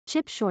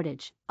Chip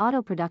shortage,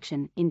 auto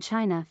production in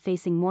China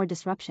facing more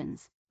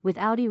disruptions, with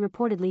Audi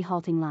reportedly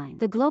halting line.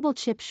 The global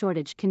chip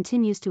shortage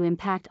continues to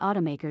impact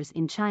automakers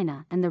in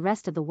China and the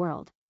rest of the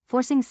world,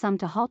 forcing some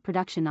to halt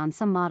production on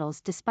some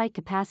models despite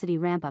capacity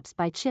ramp-ups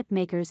by chip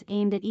makers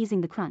aimed at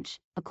easing the crunch,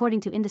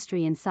 according to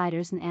industry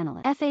insiders and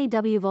analysts.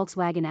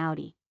 FAW-Volkswagen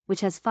Audi, which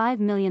has 5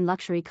 million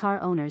luxury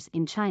car owners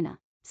in China,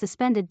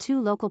 suspended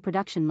 2 local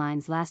production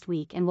lines last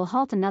week and will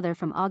halt another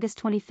from August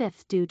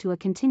 25 due to a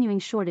continuing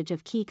shortage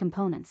of key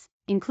components,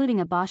 including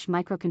a Bosch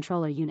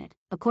microcontroller unit,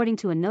 according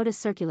to a notice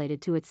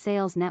circulated to its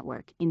sales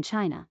network in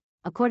China.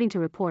 According to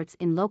reports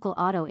in local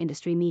auto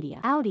industry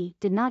media, Audi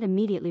did not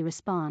immediately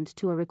respond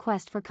to a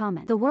request for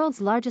comment. The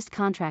world's largest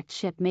contract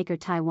chip maker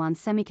Taiwan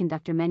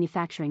Semiconductor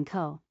Manufacturing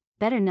Co,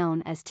 better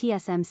known as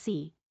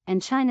TSMC,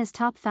 and China's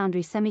top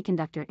foundry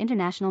Semiconductor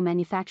International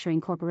Manufacturing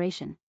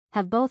Corporation,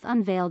 have both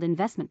unveiled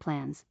investment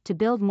plans to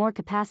build more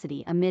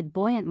capacity amid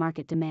buoyant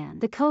market demand.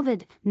 The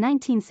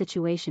COVID-19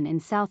 situation in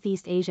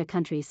Southeast Asia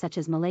countries such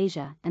as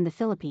Malaysia and the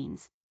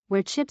Philippines,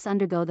 where chips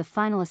undergo the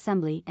final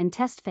assembly and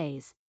test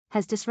phase,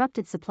 has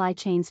disrupted supply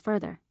chains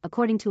further,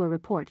 according to a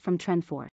report from TrendForce.